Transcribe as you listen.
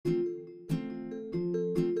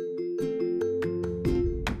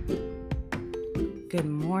good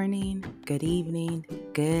morning, good evening,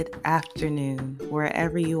 good afternoon,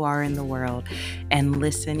 wherever you are in the world, and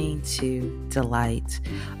listening to Delight,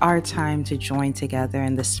 our time to join together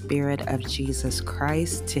in the Spirit of Jesus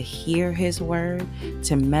Christ, to hear His Word,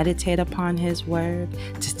 to meditate upon His Word,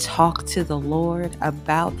 to talk to the Lord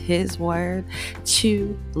about His Word,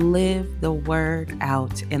 to live the Word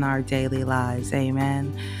out in our daily lives.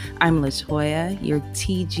 Amen. I'm Latoya, your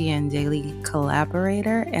TGN Daily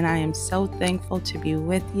collaborator, and I am so thankful to be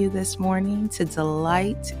with you this morning to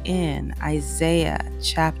delight in Isaiah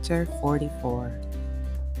chapter 44.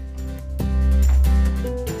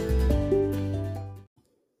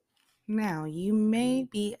 Now, you may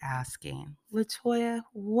be asking, Latoya,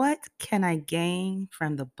 what can I gain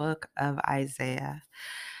from the book of Isaiah?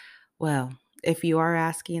 Well, if you are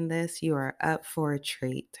asking this, you are up for a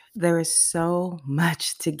treat. There is so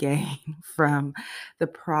much to gain from the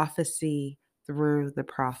prophecy through the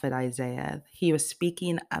prophet Isaiah. He was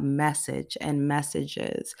speaking a message and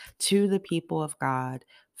messages to the people of God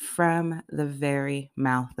from the very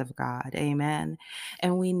mouth of God. Amen.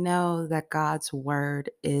 And we know that God's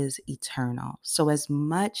word is eternal. So, as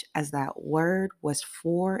much as that word was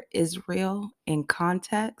for Israel in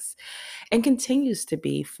context, and continues to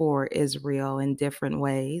be for Israel in different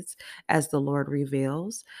ways as the Lord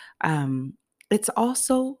reveals. It's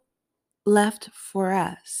also left for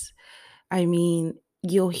us. I mean,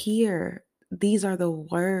 you'll hear these are the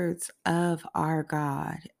words of our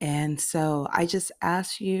God. And so I just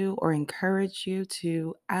ask you or encourage you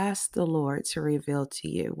to ask the Lord to reveal to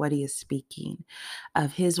you what He is speaking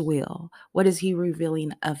of His will. What is He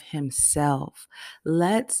revealing of Himself?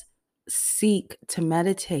 Let's seek to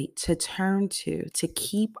meditate, to turn to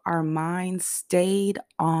keep our minds stayed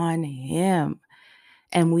on Him,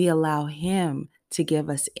 and we allow Him to give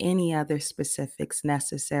us any other specifics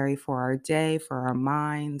necessary for our day, for our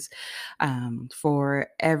minds, for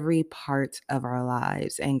every part of our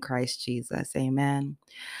lives in Christ Jesus. Amen.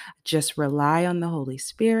 Just rely on the Holy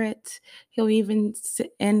Spirit.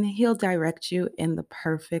 He'll direct you in the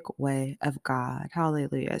perfect way of God.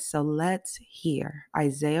 Hallelujah. So let's hear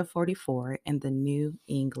Isaiah 44 in the New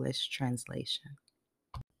English Translation.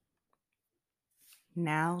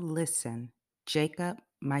 Now listen, Jacob,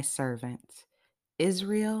 my servant,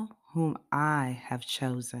 Israel, whom I have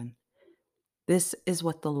chosen. This is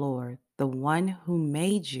what the Lord, the one who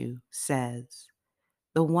made you, says,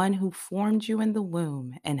 the one who formed you in the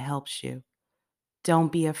womb and helps you.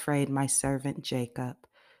 Don't be afraid, my servant Jacob,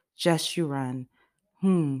 just you run,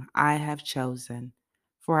 whom I have chosen.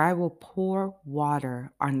 For I will pour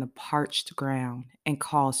water on the parched ground and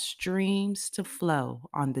cause streams to flow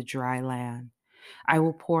on the dry land. I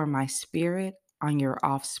will pour my spirit on your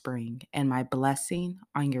offspring and my blessing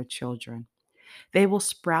on your children. They will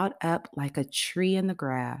sprout up like a tree in the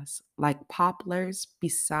grass, like poplars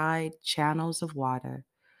beside channels of water.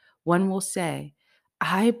 One will say,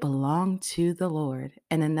 I belong to the Lord,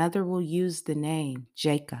 and another will use the name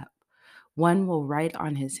Jacob. One will write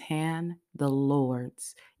on his hand the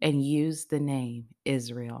Lord's and use the name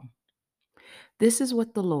Israel. This is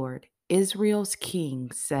what the Lord, Israel's King,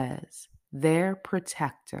 says, their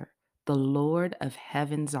protector, the Lord of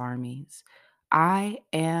heaven's armies. I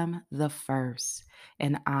am the first,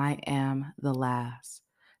 and I am the last.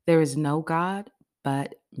 There is no God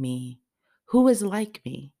but me. Who is like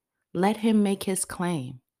me? Let him make his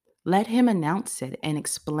claim. Let him announce it and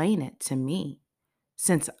explain it to me.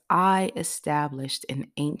 Since I established an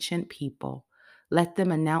ancient people, let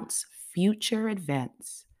them announce future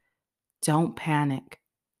events. Don't panic.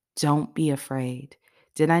 Don't be afraid.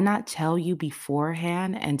 Did I not tell you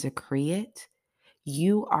beforehand and decree it?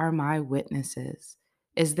 You are my witnesses.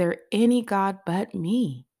 Is there any God but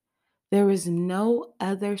me? There is no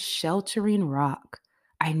other sheltering rock.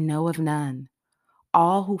 I know of none.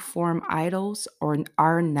 All who form idols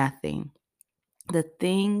are nothing. The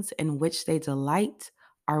things in which they delight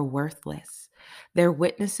are worthless. Their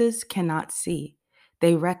witnesses cannot see.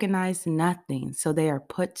 They recognize nothing, so they are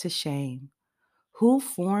put to shame. Who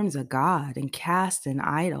forms a god and casts an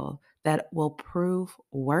idol that will prove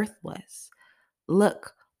worthless?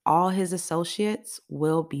 Look, all his associates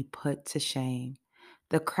will be put to shame.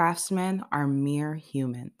 The craftsmen are mere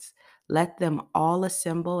humans. Let them all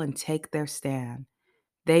assemble and take their stand.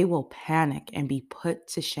 They will panic and be put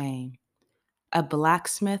to shame. A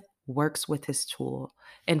blacksmith works with his tool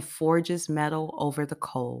and forges metal over the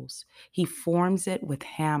coals. He forms it with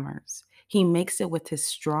hammers. He makes it with his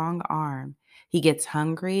strong arm. He gets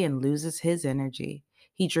hungry and loses his energy.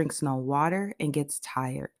 He drinks no water and gets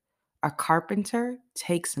tired. A carpenter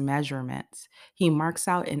takes measurements. He marks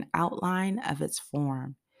out an outline of its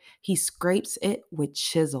form. He scrapes it with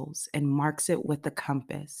chisels and marks it with a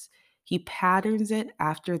compass. He patterns it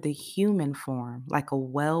after the human form, like a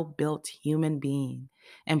well built human being,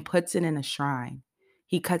 and puts it in a shrine.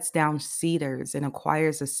 He cuts down cedars and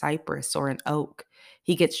acquires a cypress or an oak.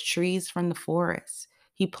 He gets trees from the forest.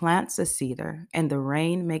 He plants a cedar, and the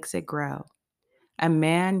rain makes it grow. A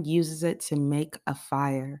man uses it to make a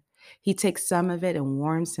fire. He takes some of it and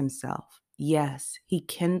warms himself. Yes, he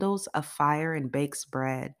kindles a fire and bakes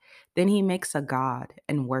bread. Then he makes a god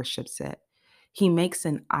and worships it. He makes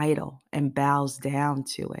an idol and bows down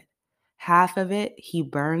to it. Half of it he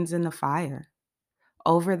burns in the fire.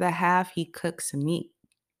 Over the half he cooks meat.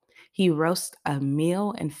 He roasts a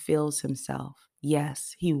meal and fills himself.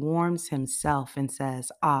 Yes, he warms himself and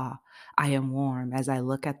says, "Ah, I am warm," as I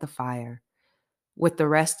look at the fire. With the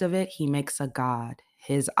rest of it, he makes a god,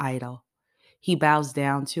 his idol. He bows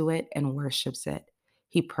down to it and worships it.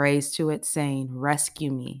 He prays to it, saying,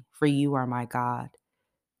 "Rescue me, for you are my God."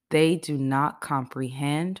 They do not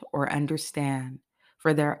comprehend or understand,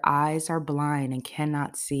 for their eyes are blind and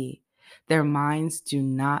cannot see. Their minds do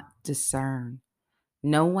not discern.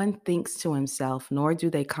 No one thinks to himself, nor do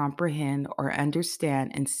they comprehend or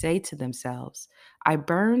understand and say to themselves, "I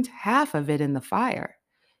burned half of it in the fire.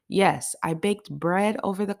 Yes, I baked bread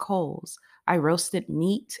over the coals. I roasted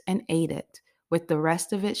meat and ate it. With the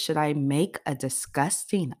rest of it, should I make a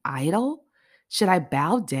disgusting idol? Should I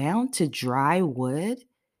bow down to dry wood?"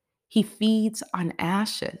 He feeds on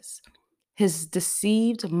ashes. His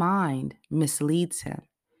deceived mind misleads him.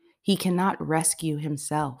 He cannot rescue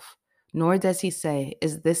himself, nor does he say,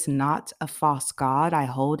 "Is this not a false god I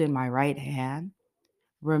hold in my right hand?"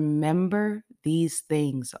 Remember these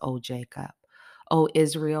things, O Jacob, O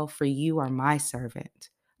Israel, for you are my servant.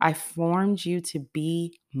 I formed you to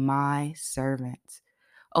be my servant.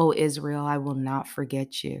 O Israel, I will not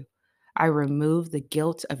forget you. I remove the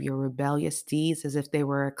guilt of your rebellious deeds as if they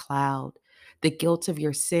were a cloud, the guilt of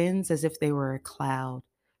your sins as if they were a cloud.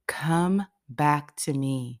 Come back to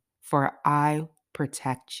me, for I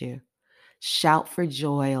protect you. Shout for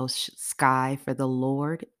joy, O sky, for the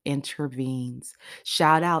Lord intervenes.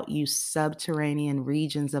 Shout out, you subterranean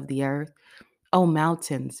regions of the earth. O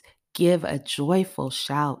mountains, give a joyful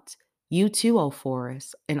shout. You too, O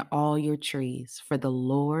forests, and all your trees, for the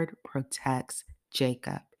Lord protects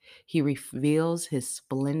Jacob. He reveals his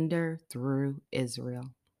splendor through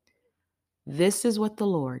Israel. This is what the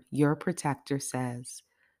Lord, your protector, says,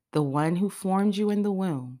 the one who formed you in the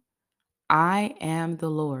womb. I am the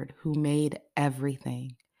Lord who made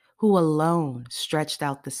everything, who alone stretched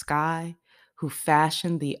out the sky, who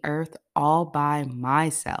fashioned the earth all by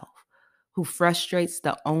myself, who frustrates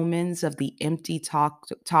the omens of the empty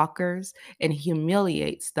talkers and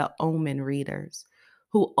humiliates the omen readers,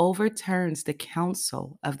 who overturns the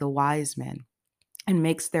counsel of the wise men and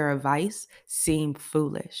makes their advice seem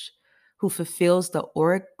foolish, who fulfills the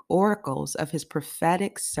oracles of his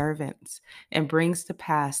prophetic servants and brings to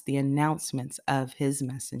pass the announcements of his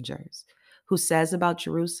messengers, who says about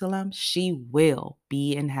Jerusalem, she will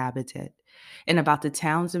be inhabited, and about the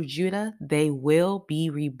towns of Judah, they will be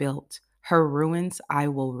rebuilt. Her ruins I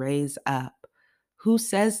will raise up. Who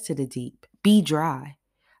says to the deep, be dry?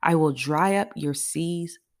 I will dry up your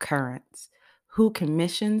seas' currents. Who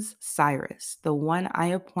commissions Cyrus, the one I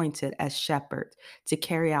appointed as shepherd, to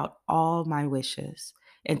carry out all my wishes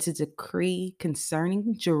and to decree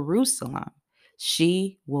concerning Jerusalem,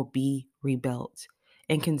 she will be rebuilt,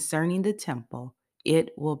 and concerning the temple,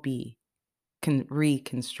 it will be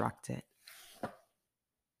reconstructed.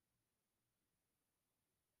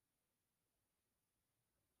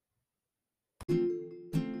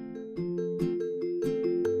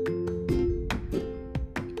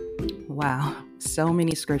 Wow, so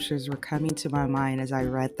many scriptures were coming to my mind as I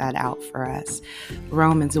read that out for us.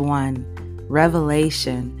 Romans 1,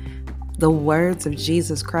 Revelation, the words of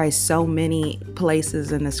Jesus Christ, so many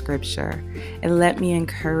places in the scripture. And let me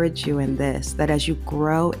encourage you in this, that as you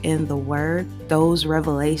grow in the word, those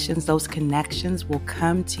revelations, those connections will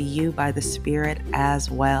come to you by the Spirit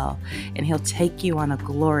as well. And he'll take you on a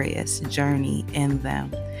glorious journey in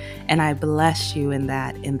them. And I bless you in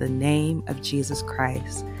that in the name of Jesus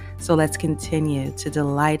Christ. So let's continue to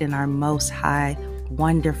delight in our most high,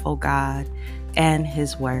 wonderful God and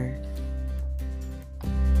his word.